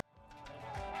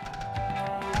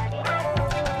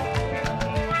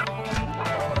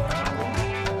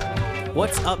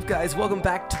What's up, guys? Welcome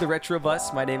back to the Retro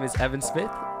Bus. My name is Evan Smith.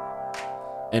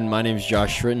 And my name's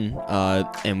Josh Shritton,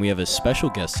 and we have a special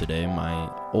guest today, my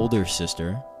older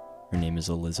sister. Her name is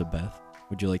Elizabeth.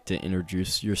 Would you like to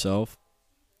introduce yourself?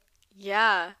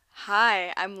 Yeah.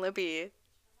 Hi, I'm Libby.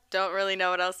 Don't really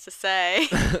know what else to say.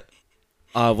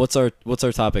 What's our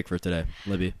topic for today,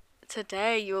 Libby?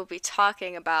 Today you will be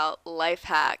talking about life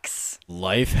hacks.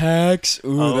 Life hacks?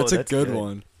 Ooh, Oh, that's a that's good good.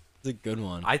 one. That's a good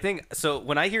one. I think so.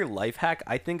 When I hear life hack,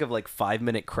 I think of like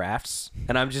 5-minute crafts,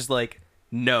 and I'm just like,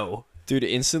 no. Dude,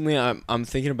 instantly I'm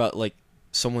thinking about like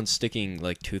someone sticking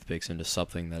like toothpicks into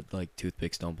something that like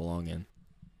toothpicks don't belong in.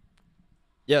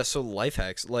 Yeah, so life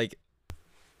hacks, like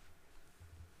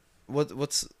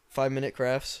what's 5-minute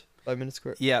crafts? 5 minutes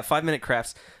craft? Yeah, 5-minute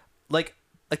crafts. Like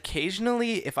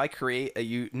occasionally, if I create a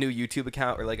new YouTube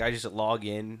account or like I just log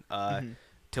in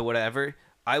to whatever,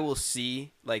 I will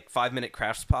see like 5-minute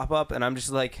crafts pop up, and I'm just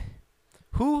like,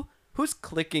 who's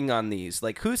clicking on these?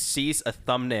 Like, who sees a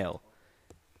thumbnail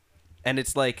and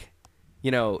it's like,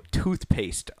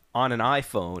 toothpaste on an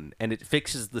iPhone and it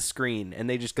fixes the screen, and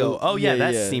they just go, oh yeah,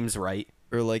 that seems right.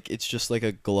 Or like it's just like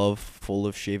a glove full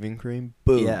of shaving cream.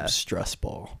 Boom, Yeah. stress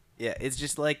ball. Yeah, it's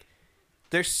just like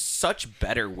there's such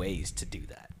better ways to do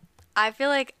that. I feel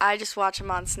like I just watch them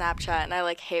on Snapchat and I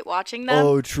like hate watching them.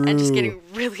 Oh, And just true. getting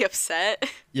really upset.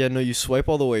 Yeah, no, you swipe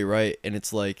all the way right and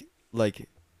it's like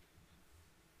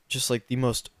just like the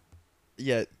most.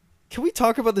 Yeah. Can we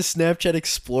talk about the Snapchat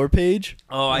Explore page?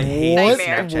 Oh, I hate What?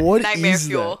 Snapchat. What Nightmare is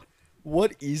fuel. that?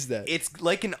 What is that? It's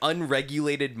like an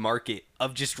unregulated market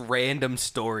of just random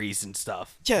stories and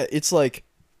stuff. Yeah, it's like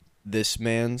this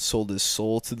man sold his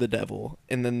soul to the devil,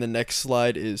 and then the next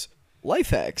slide is life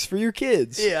hacks for your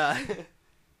kids. Yeah.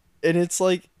 And it's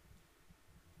like,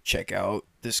 check out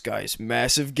this guy's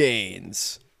massive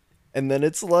gains. And then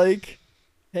it's like,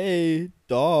 hey,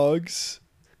 dogs.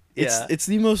 Yeah. It's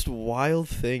the most wild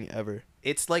thing ever.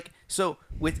 It's like, so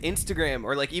with Instagram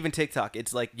or like even TikTok,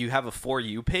 it's like you have a For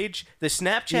You page. The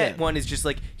Snapchat Yeah. one is just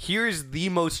like, here's the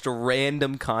most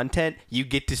random content. You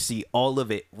get to see all of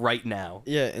it right now.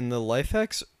 Yeah, and the life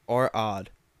hacks are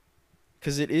odd.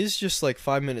 Cuz it is just like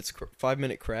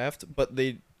 5-minute craft, but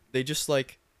they just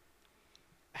like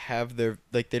have their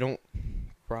like they don't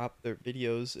crop their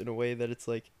videos in a way that it's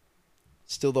like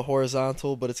still the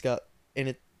horizontal, but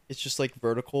it's just like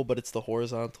vertical, but it's the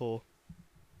horizontal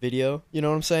video. You know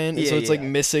what I'm saying? And so Yeah, it's like yeah.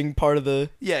 missing part of the.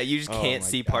 Yeah, you just Oh can't my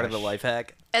see part of the gosh. life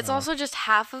hack. It's also just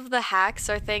half of the hacks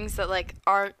are things that like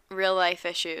aren't real life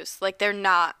issues. Like they're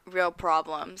not real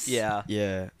problems. Yeah.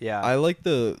 Yeah. Yeah. I like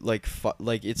the like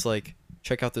it's like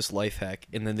check out this life hack,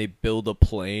 and then they build a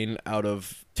plane out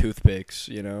of toothpicks.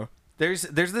 You know. There's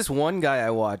this one guy I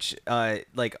watch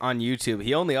like on YouTube.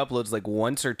 He only uploads like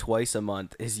once or twice a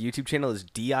month. His YouTube channel is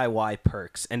DIY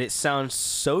Perks, and it sounds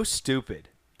so stupid,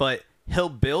 but he'll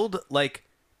build like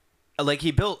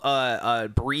he built a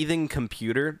breathing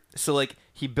computer. So like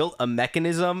he built a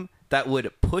mechanism that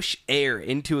would push air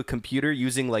into a computer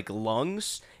using like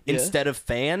lungs Yeah. instead of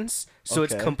fans. So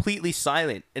it's Okay. completely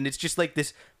silent, and it's just like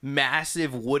this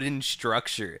massive wooden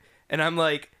structure. And I'm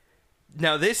like,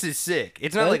 now this is sick.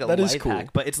 It's not like a That is life cool.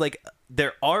 hack, but it's like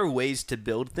there are ways to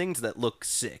build things that look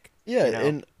sick. Yeah, you know?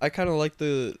 and I kind of like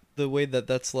the way that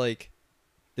that's like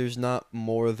there's not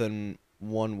more than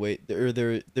one way, or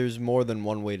there's more than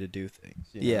one way to do things.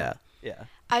 You know? Yeah. Yeah.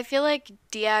 I feel like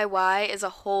DIY is a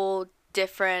whole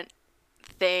different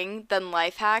thing than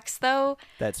life hacks though.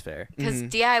 That's fair. Because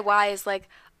DIY is like,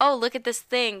 oh, look at this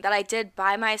thing that I did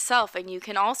by myself and you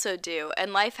can also do.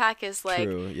 And life hack is like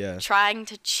True. Yeah. trying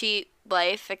to cheat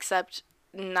life, except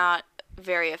not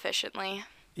very efficiently.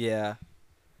 Yeah.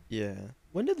 Yeah.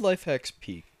 When did life hacks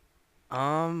peak?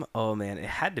 Oh man, it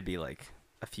had to be like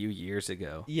a few years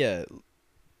ago. Yeah,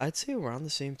 I'd say around the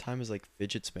same time as like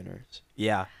fidget spinners.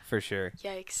 Yeah, for sure.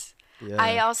 Yikes. Yeah.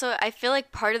 I feel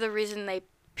like part of the reason they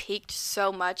peaked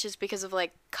so much is because of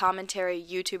like commentary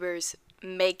YouTubers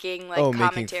making like Oh, making fun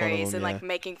of commentaries them, and like yeah.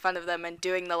 making fun of them and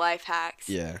doing the life hacks.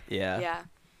 Yeah. Yeah. Yeah.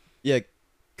 Yeah.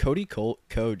 Cody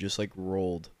Code just like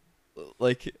rolled,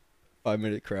 like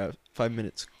 5-minute craft, 5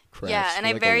 minutes craft. Yeah, and for,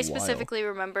 I like, a very while. specifically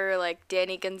remember like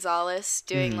Danny Gonzalez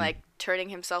doing Mhm. like turning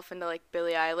himself into like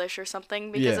Billie Eilish or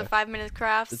something because Yeah. of 5-minute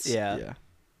crafts. It's, Yeah. Yeah.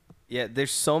 Yeah,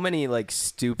 there's so many like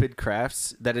stupid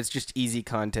crafts that it's just easy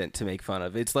content to make fun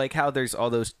of. It's like how there's all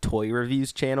those toy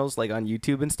reviews channels like on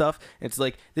YouTube and stuff. It's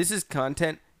like this is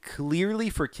content clearly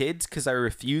for kids because I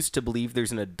refuse to believe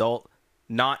there's an adult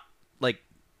not like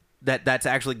that's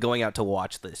actually going out to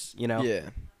watch this, you know? Yeah.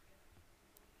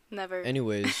 Never.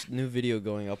 Anyways, new video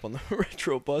going up on the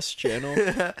Retro Bus channel.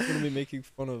 I'm gonna be making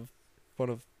fun of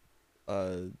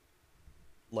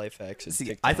life hacks and See,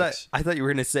 TikToks. I thought you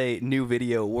were gonna say new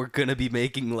video. We're gonna be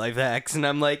making life hacks, and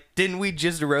I'm like, didn't we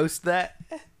just roast that?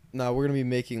 Nah, we're gonna be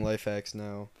making life hacks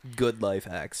now. Good life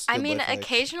hacks. I Good mean, life hacks.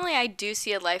 occasionally I do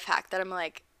see a life hack that I'm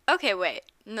like, okay, wait,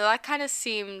 no, that kind of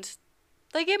seemed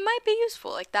like it might be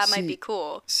useful. Like that might See- be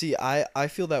cool. See, I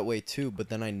feel that way too, but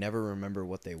then I never remember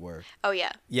what they were. Oh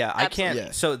yeah. Yeah, I can't. Absolutely.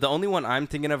 Yeah. So the only one I'm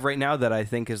thinking of right now that I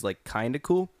think is like kind of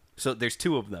cool. So there's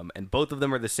two of them, and both of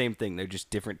them are the same thing. They're just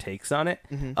different takes on it.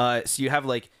 So you have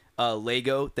like a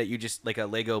Lego that you just like a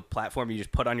Lego platform you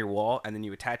just put on your wall, and then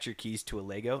you attach your keys to a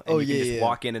Lego, and Oh, you can yeah, just yeah.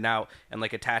 walk in and out and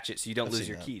like attach it so you don't I've lose seen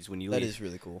your that. keys when you That leave. is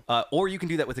really cool. Or you can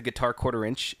do that with a guitar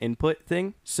 1/4" input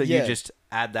thing. So Yeah. you just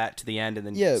add that to the end and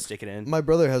then Yeah, stick it in. My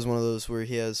brother has one of those where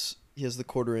he has the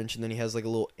 1/4" and then he has like a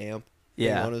little amp thing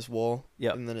Yeah. on his wall.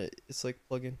 Yep. And then it's like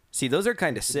plug in. See, those are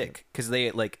kind of sick because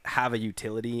they like have a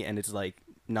utility and it's like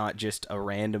not just a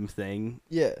random thing,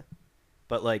 Yeah.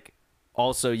 but like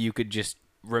also you could just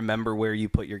remember where you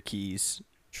put your keys.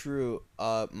 True.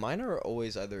 Mine are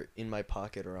always either in my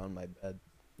pocket or on my bed.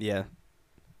 Yeah.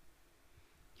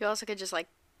 You also could just like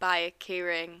buy a key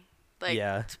ring, like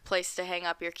Yeah. place to hang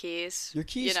up your keys. Your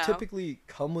keys you know? typically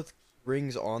come with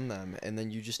rings on them, and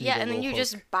then you just need Yeah, a and then little you hook.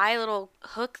 just buy a little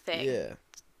hook thing. Yeah.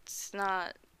 It's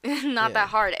not Yeah. that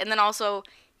hard. And then also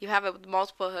you have it with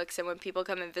multiple hooks, and when people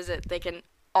come and visit, they can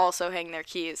also hang their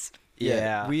keys.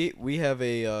 Yeah. We have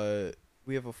a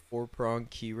 4-prong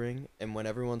key ring, and when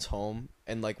everyone's home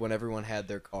and like when everyone had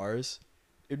their cars,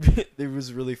 it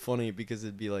was really funny because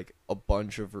it'd be like a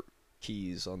bunch of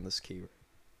keys on this key ring.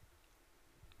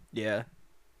 Yeah.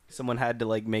 Someone had to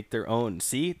like make their own.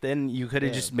 See? Then you could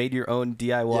have Yeah. just made your own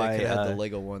DIY. Yeah, I could have had the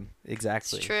Lego one.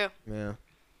 Exactly. It's true. Yeah,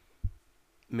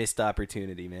 Missed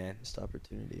opportunity, man. missed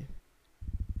opportunity.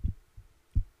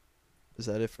 Is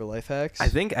that it for life hacks? I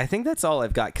think that's all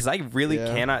I've got because I really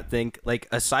Yeah. cannot think like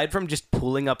aside from just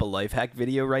pulling up a life hack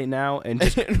video right now and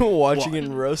just and watching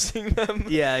and roasting them.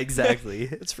 yeah, exactly.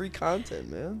 It's free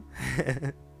content,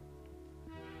 man.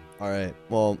 All right.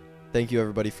 Well, thank you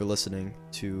everybody for listening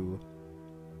to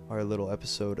our little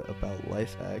episode about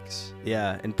life hacks.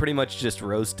 Yeah, and pretty much just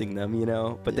roasting them, you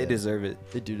know, but they Yeah. deserve it.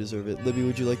 They do deserve it. Libby,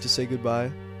 would you like to say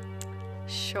goodbye?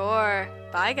 Sure.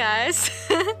 Bye, guys.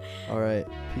 All right.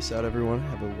 Peace out, everyone.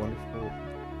 Have a wonderful,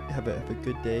 have a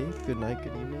good day, good night,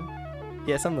 good evening.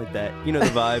 Yeah, something like that. You know the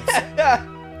vibes.